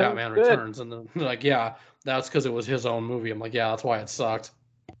hated Batman Returns, and they're like, yeah, that's because it was his own movie. I'm like, yeah, that's why it sucked.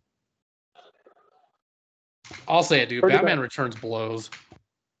 I'll say it, dude. Pretty Batman bad. Returns blows.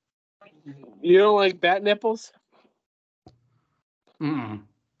 You don't like bat nipples? Mm-mm.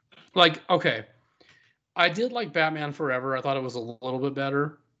 Like, okay, I did like Batman Forever. I thought it was a little bit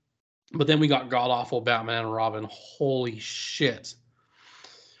better, but then we got god awful Batman and Robin. Holy shit!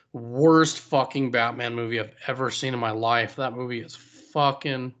 Worst fucking Batman movie I've ever seen in my life. That movie is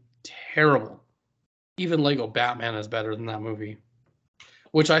fucking terrible. Even Lego Batman is better than that movie,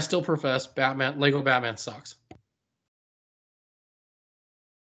 which I still profess Lego Batman sucks.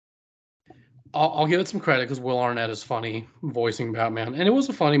 I'll give it some credit because Will Arnett is funny voicing Batman, and it was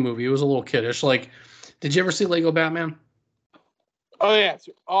a funny movie. It was a little kiddish. Like, did you ever see Lego Batman? Oh yeah, it's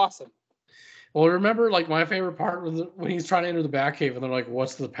awesome. Well, remember, like my favorite part was when he's trying to enter the Batcave, and they're like,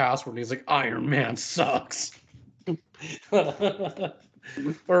 "What's the password?" And he's like, "Iron Man sucks."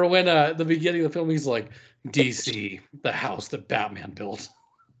 Or when the beginning of the film, he's like, "DC, the house that Batman built."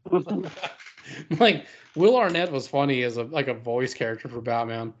 Like Will Arnett was funny as a voice character for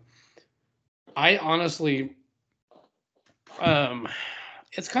Batman. I honestly,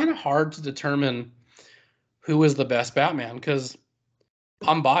 it's kind of hard to determine who is the best Batman because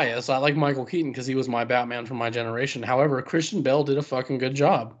I'm biased. I like Michael Keaton because he was my Batman from my generation. However, Christian Bale did a fucking good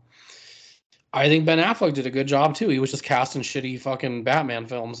job. I think Ben Affleck did a good job too. He was just casting shitty fucking Batman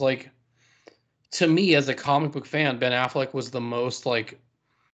films. Like, to me, as a comic book fan, Ben Affleck was the most like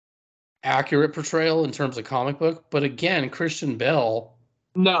accurate portrayal in terms of comic book. But again, Christian Bale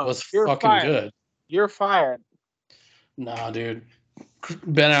No, was you're fucking fired. good. You're fired. Nah, dude.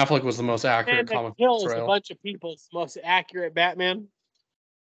 Ben Affleck was the most accurate Man that comic kills a portrayal. bunch of people's most accurate Batman.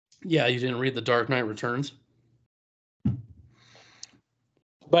 Yeah, you didn't read The Dark Knight Returns?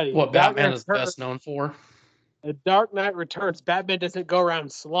 Buddy, What Batman is best known for? The Dark Knight Returns. Batman doesn't go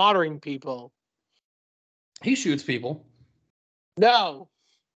around slaughtering people. He shoots people. No.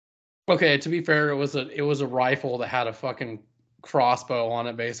 Okay, to be fair, it was a rifle that had a fucking crossbow on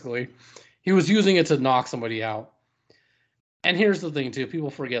it, basically. He was using it to knock somebody out. And here's the thing, too. People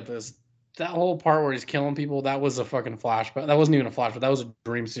forget this. That whole part where he's killing people, that was a fucking flashback. That wasn't even a flashback. That was a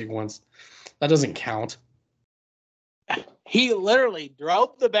dream sequence. That doesn't count. He literally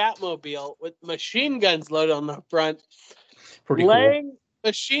drove the Batmobile with machine guns loaded on the front, Pretty cool. laying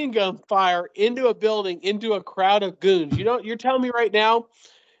machine gun fire into a building, into a crowd of goons. You know, you're telling me right now,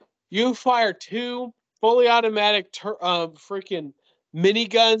 you fire two fully automatic freaking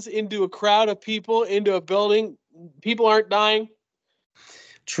miniguns into a crowd of people, into a building, people aren't dying?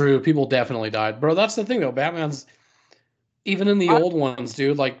 True, people definitely died. Bro, that's the thing, though. Batman's, even in the I, old ones,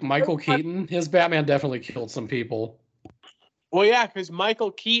 dude, like Michael Keaton, his Batman definitely killed some people. well, yeah, because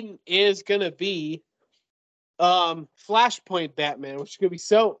Michael Keaton is going to be Flashpoint Batman, which is going to be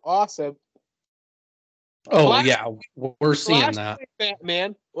so awesome. Oh, Flash, yeah, we're seeing that. Flashpoint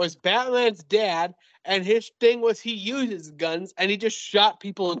Batman was Batman's dad, and his thing was he uses guns and he just shot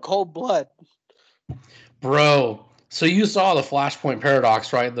people in cold blood. Bro, so you saw the Flashpoint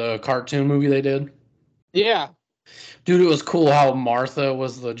Paradox, right? The cartoon movie they did? Yeah. Dude, it was cool how Martha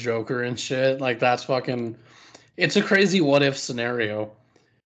was the Joker and shit. Like, that's fucking. It's a crazy what if scenario.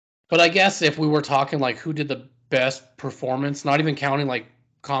 But I guess if we were talking like who did the best performance, not even counting like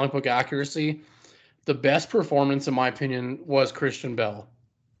comic book accuracy, the best performance, in my opinion, was Christian Bale.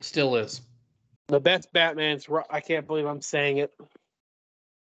 Still is. The best Batman's, I can't believe I'm saying it,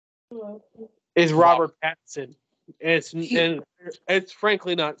 is Robert Pattinson. And it's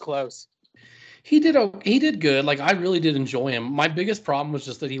frankly not close. He did good. Like, I really did enjoy him. My biggest problem was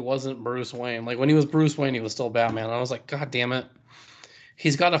just that he wasn't Bruce Wayne. Like, when he was Bruce Wayne, he was still Batman. I was like, God damn it.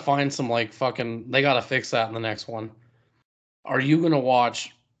 He's got to find some like fucking. They got to fix that in the next one. Are you gonna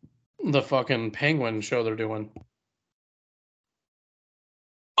watch the fucking Penguin show they're doing?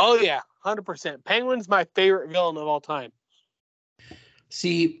 Oh yeah, 100%. Penguin's my favorite villain of all time.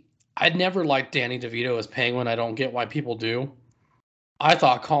 See, I'd never liked Danny DeVito as Penguin. I don't get why people do. I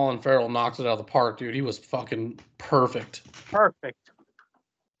thought Colin Farrell knocked it out of the park, dude. He was fucking perfect. Perfect.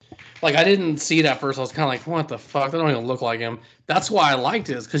 Like, I didn't see it at first. I was kind of like, what the fuck? They don't even look like him. That's why I liked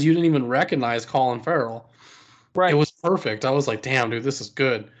it, is because you didn't even recognize Colin Farrell. Right. It was perfect. I was like, damn, dude, this is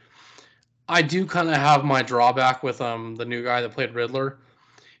good. I do kind of have my drawback with the new guy that played Riddler.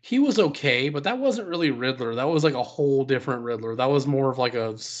 He was okay, but that wasn't really Riddler. That was like a whole different Riddler. That was more of like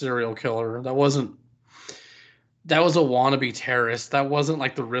a serial killer. That was a wannabe terrorist. That wasn't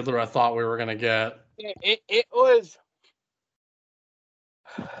like the Riddler I thought we were gonna get. It was.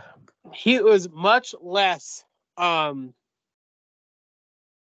 He was much less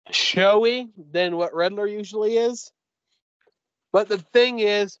showy than what Riddler usually is. But the thing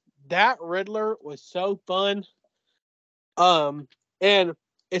is, that Riddler was so fun. And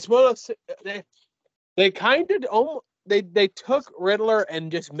it's one of those. They kind of they took Riddler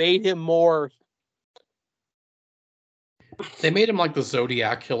and just made him more. They made him like the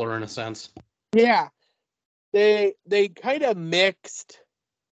Zodiac killer in a sense. Yeah, they kind of mixed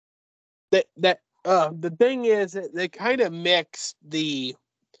that. The thing is, they kind of mixed the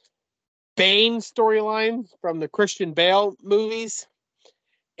Bane storyline from the Christian Bale movies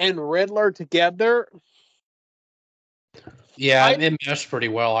and Riddler together. Yeah, it meshed pretty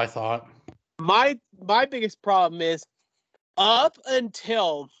well, I thought. My biggest problem is up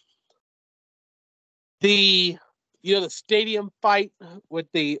until the the stadium fight with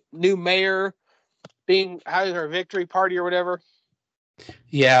the new mayor being having her victory party or whatever.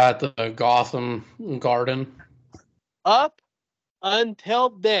 Yeah, at the Gotham Garden. Up until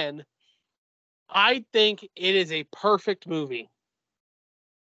then, I think it is a perfect movie.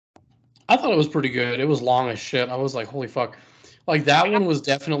 I thought it was pretty good. It was long as shit. I was like, holy fuck. Like that one was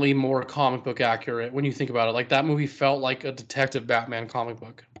definitely more comic book accurate when you think about it. Like that movie felt like a Detective Batman comic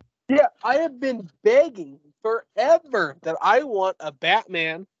book. Yeah, I have been begging forever that I want a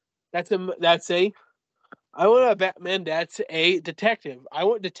Batman that's a I want a Batman that's a detective. I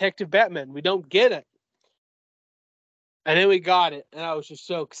want Detective Batman. We don't get it. And then we got it, and I was just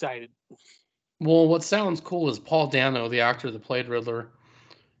so excited. Well, what sounds cool is Paul Dano, the actor that played Riddler,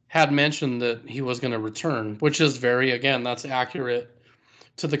 had mentioned that he was going to return, which is again, that's accurate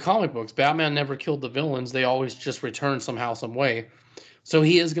to the comic books. Batman never killed the villains. They always just return somehow, some way. So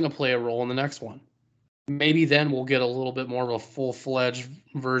he is going to play a role in the next one. Maybe then we'll get a little bit more of a full-fledged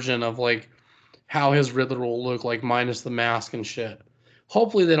version of like how his Riddler will look like minus the mask and shit.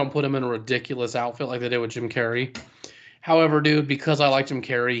 Hopefully they don't put him in a ridiculous outfit like they did with Jim Carrey. However, dude, because I liked Jim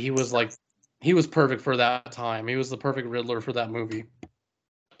Carrey, he was perfect for that time. He was the perfect Riddler for that movie.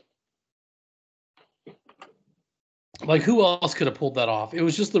 Like who else could have pulled that off? It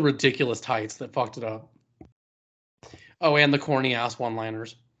was just the ridiculous tights that fucked it up. Oh, and the corny ass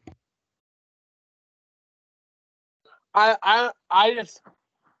one-liners. I just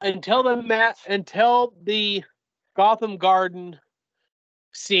until the Gotham Garden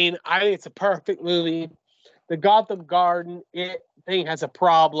scene, I think it's a perfect movie. The Gotham Garden thing has a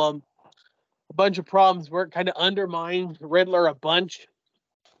problem, a bunch of problems where it kind of undermines Riddler a bunch.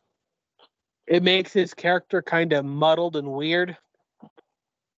 It makes his character kind of muddled and weird.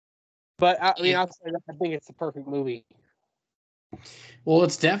 But I mean, outside that, I think it's the perfect movie. Well,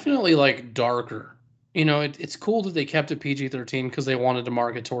 it's definitely like darker. You know, it's cool that they kept it PG-13 because they wanted to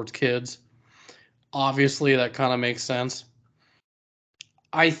market towards kids. Obviously, that kind of makes sense.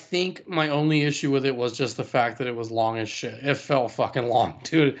 I think my only issue with it was just the fact that it was long as shit. It felt fucking long,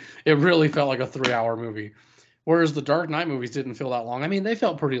 dude. It really felt like a 3-hour movie. Whereas the Dark Knight movies didn't feel that long. I mean, they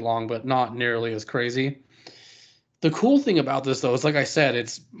felt pretty long, but not nearly as crazy. The cool thing about this, though, is like I said,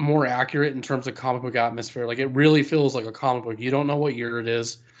 it's more accurate in terms of comic book atmosphere. Like it really feels like a comic book. You don't know what year it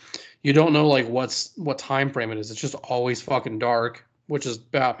is. You don't know like what time frame it is. It's just always fucking dark, which is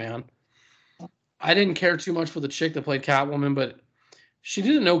Batman. I didn't care too much for the chick that played Catwoman, but she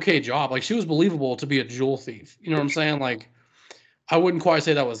did an okay job. Like she was believable to be a jewel thief. You know what I'm saying? Like I wouldn't quite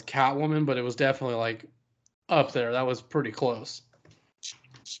say that was Catwoman, but it was definitely like up there. That was pretty close.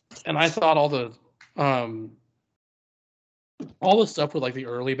 And I thought all the stuff with like the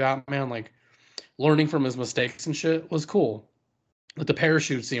early Batman, like learning from his mistakes and shit was cool. Like the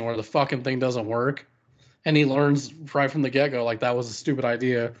parachute scene where the fucking thing doesn't work and he learns right from the get-go like that was a stupid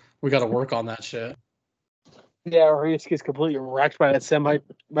idea. We got to work on that shit. Yeah, or he just gets completely wrecked by that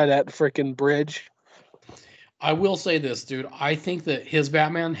freaking bridge. I will say this, dude. I think that his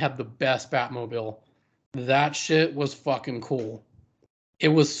Batman had the best Batmobile. That shit was fucking cool. It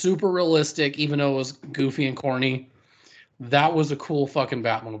was super realistic, even though it was goofy and corny. That was a cool fucking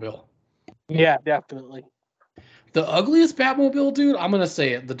Batmobile. Yeah, definitely. The ugliest Batmobile, dude, I'm gonna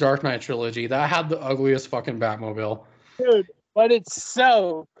say it. The Dark Knight trilogy. That had the ugliest fucking Batmobile. Dude, but it's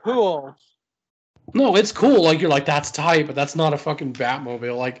so cool. No, it's cool. Like you're like, that's tight, but that's not a fucking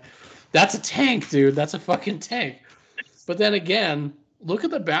Batmobile. Like, that's a tank, dude. That's a fucking tank. But then again, look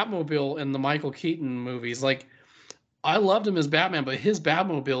at the Batmobile in the Michael Keaton movies. Like, I loved him as Batman, but his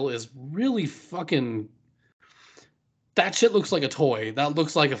Batmobile is really fucking. That shit looks like a toy. That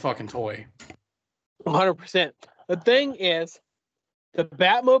looks like a fucking toy. 100%. The thing is, the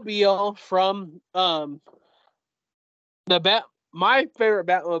Batmobile from my favorite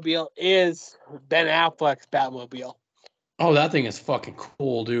Batmobile is Ben Affleck's Batmobile. Oh, that thing is fucking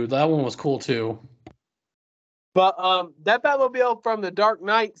cool, dude. That one was cool too. But that Batmobile from the Dark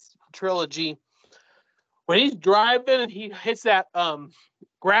Knight trilogy, when he's driving and he hits that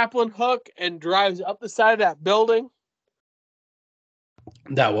grappling hook and drives up the side of that building.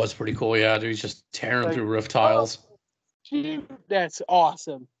 That was pretty cool, yeah, dude. He's just tearing Like, through roof oh, tiles. shoot, that's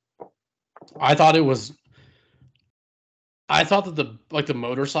awesome. I thought it was. I thought that the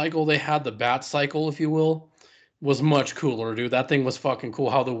motorcycle they had, the bat cycle, if you will, was much cooler, dude. That thing was fucking cool.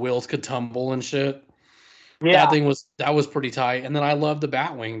 How the wheels could tumble and shit. Yeah. That was pretty tight. And then I loved the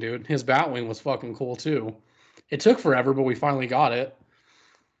Batwing, dude. His Batwing was fucking cool too. It took forever, but we finally got it.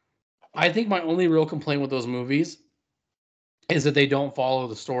 I think my only real complaint with those movies is that they don't follow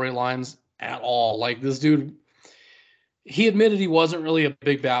the storylines at all. Like this dude, he admitted he wasn't really a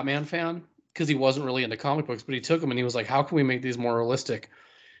big Batman fan because he wasn't really into comic books, but he took them and he was like, "How can we make these more realistic?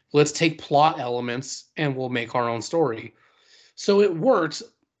 Let's take plot elements and we'll make our own story." So it worked.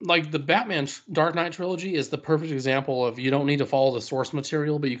 Like the Batman Dark Knight trilogy is the perfect example of you don't need to follow the source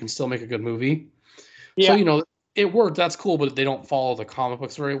material, but you can still make a good movie. So, Yeah. it worked. That's cool, but they don't follow the comic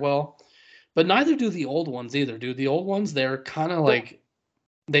books very well. But neither do the old ones either, dude. The old ones, they're kind of like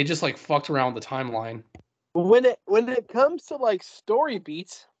they just like fucked around with the timeline. When it comes to like story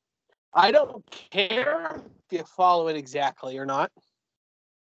beats, I don't care if you follow it exactly or not.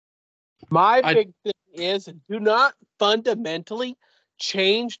 My I big thing is do not fundamentally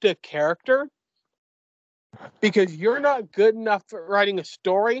change the character because you're not good enough at writing a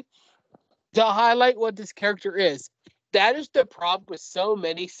story to highlight what this character is. That is the problem with so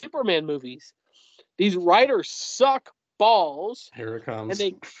many Superman movies. These writers suck balls Here it and comes.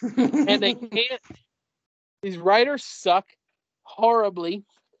 they can't. These writers suck horribly,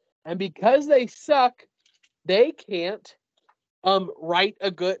 and because they suck, they can't write a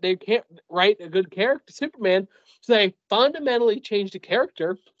good. They can't write a good character, Superman. So they fundamentally change the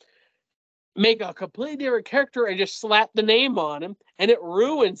character, make a completely different character, and just slap the name on him, and it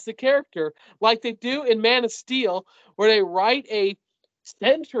ruins the character, like they do in Man of Steel, where they write a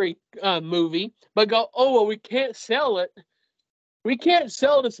Century movie, but go, oh well, we can't sell it. We can't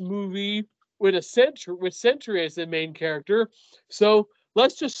sell this movie with Century as the main character, so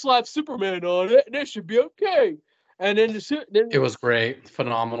let's just slap Superman on it, and it should be okay. And then It was great,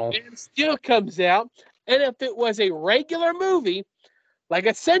 phenomenal. Man of Steel comes out, and if it was a regular movie, like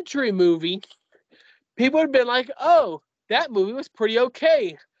a Century movie, people would have been like, "Oh, that movie was pretty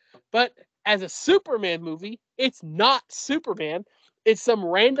okay." But as a Superman movie, it's not Superman. It's some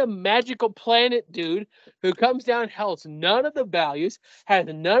random magical planet dude who comes down, holds none of the values, has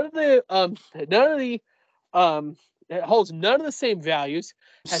none of the it holds none of the same values,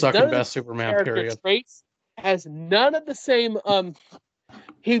 has none Second of the best Superman, character period. traits, has none of the same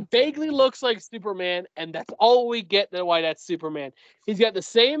he vaguely looks like Superman, and that's all we get to why that's Superman. He's got the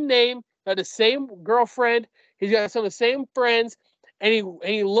same name, got the same girlfriend, he's got some of the same friends, and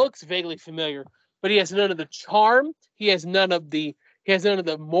he looks vaguely familiar, but he has none of the charm. He has none of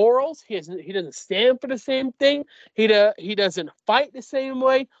the morals. He doesn't stand for the same thing. He doesn't fight the same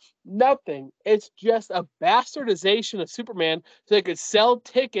way. Nothing. It's just a bastardization of Superman so they could sell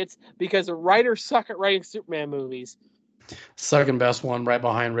tickets because the writers suck at writing Superman movies. Second best one, right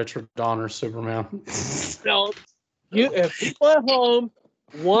behind Richard Donner's Superman. No, if people at home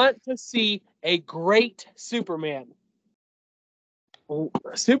want to see a great Superman,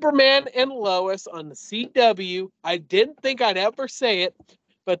 Superman and Lois on the CW, I didn't think I'd ever say it,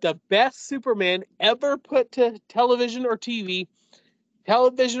 but the best Superman ever put to television or TV,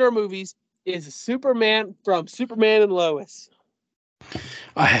 television or movies, is Superman from Superman and Lois.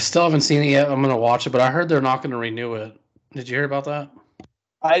 I still haven't seen it yet. I'm gonna watch it, but I heard they're not gonna renew it. Did you hear about that?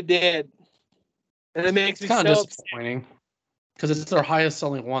 I did, and it makes It's me kind of so upset. disappointing because it's their highest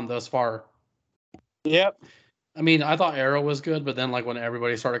selling one thus far. Yep. I mean, I thought Arrow was good, but then like when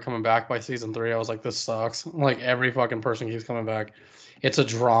everybody started coming back by season 3, I was like, this sucks. Like every fucking person keeps coming back. It's a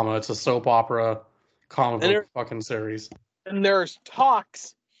drama. It's a soap opera comic And book fucking series. there's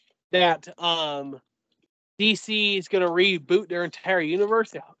talks that DC is going to reboot their entire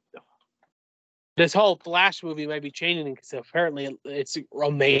universe. This whole Flash movie might be changing because apparently it's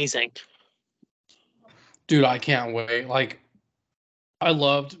amazing. Dude, I can't wait. Like, I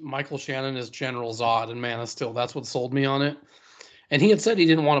loved Michael Shannon as General Zod in Man of Steel. That's what sold me on it. And he had said he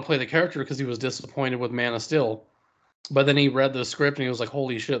didn't want to play the character because he was disappointed with Man of Steel. But then he read the script and he was like,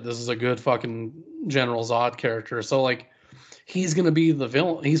 holy shit, this is a good fucking General Zod character. So, like, he's going to be the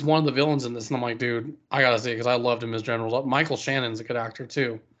villain. He's one of the villains in this. And I'm like, dude, I got to see it because I loved him as General Zod. Michael Shannon's a good actor,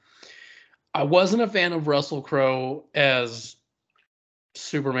 too. I wasn't a fan of Russell Crowe as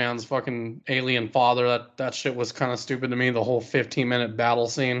Superman's fucking alien father. That shit was kind of stupid to me. The whole 15-minute battle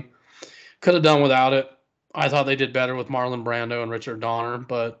scene. Could have done without it. I thought they did better with Marlon Brando and Richard Donner,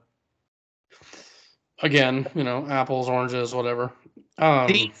 but again, apples, oranges, whatever.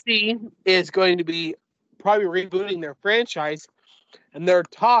 DC is going to be probably rebooting their franchise and there are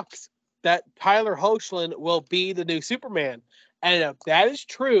talks that Tyler Hoechlin will be the new Superman. And if that is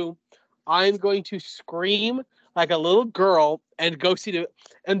true, I'm going to scream like a little girl and go see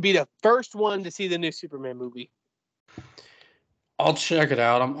and be the first one to see the new Superman movie. I'll check it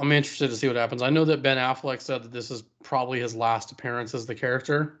out. I'm interested to see what happens. I know that Ben Affleck said that this is probably his last appearance as the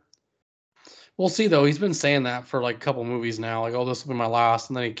character. We'll see, though. He's been saying that for like a couple movies now. Like, oh, this will be my last,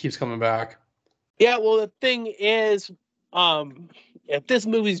 and then he keeps coming back. Yeah, well, the thing is, if this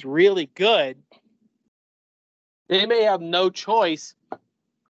movie's really good, they may have no choice.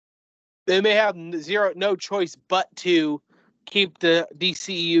 They may have no choice but to keep the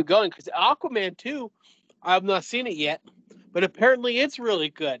DCEU going, because Aquaman 2, I've not seen it yet, but apparently it's really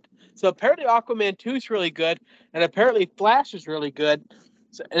good. So apparently Aquaman 2 is really good, and apparently Flash is really good.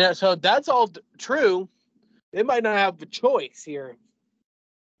 So that's all true. They might not have a choice here.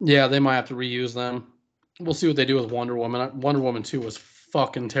 Yeah, they might have to reuse them. We'll see what they do with Wonder Woman. Wonder Woman 2 was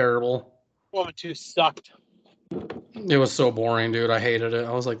fucking terrible. Woman 2 sucked. It was so boring, dude. I hated it.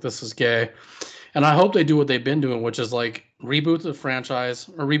 I was like, this is gay. And I hope they do what they've been doing, which is like reboot the franchise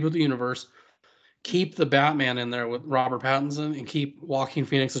or reboot the universe, keep the Batman in there with Robert Pattinson, and keep Joaquin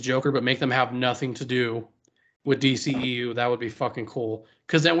Phoenix as Joker, but make them have nothing to do with DCEU. That would be fucking cool.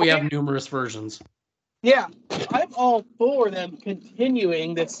 Because then we have numerous versions. Yeah, I'm all for them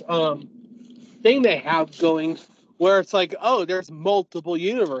continuing this thing they have going, where it's like, oh, there's multiple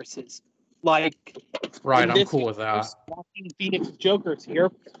universes. Like, right, I'm cool with that. Joaquin Phoenix Joker's here.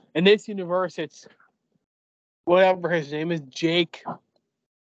 In this universe, it's whatever his name is, Jake.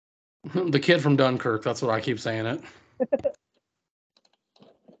 The kid from Dunkirk. That's what I keep saying it.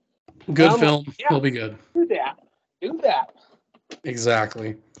 Good film. Like, yeah, he'll be good. Do that.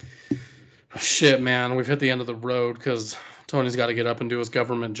 Exactly. Shit, man. We've hit the end of the road because Tony's got to get up and do his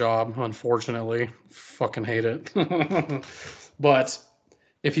government job, unfortunately. Fucking hate it. But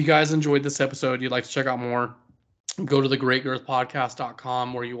if you guys enjoyed this episode, you'd like to check out more, go to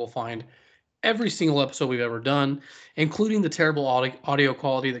thegreatgirthpodcast.com, where you will find every single episode we've ever done, including the terrible audio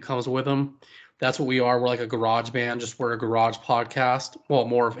quality that comes with them. That's what we are. We're like a garage band, just we're a garage podcast. Well,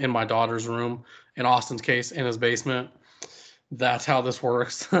 more of in my daughter's room, in Austin's case, in his basement. That's how this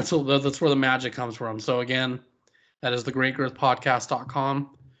works. That's where the magic comes from. So again, that is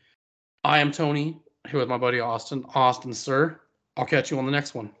thegreatgirthpodcast.com. I am Tony, here with my buddy Austin. Austin, sir, I'll catch you on the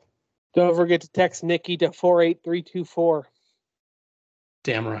next one. Don't forget to text Nikki to 48324.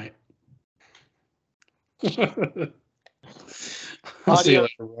 Damn right. I'll see you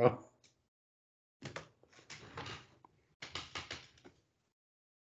later, bro.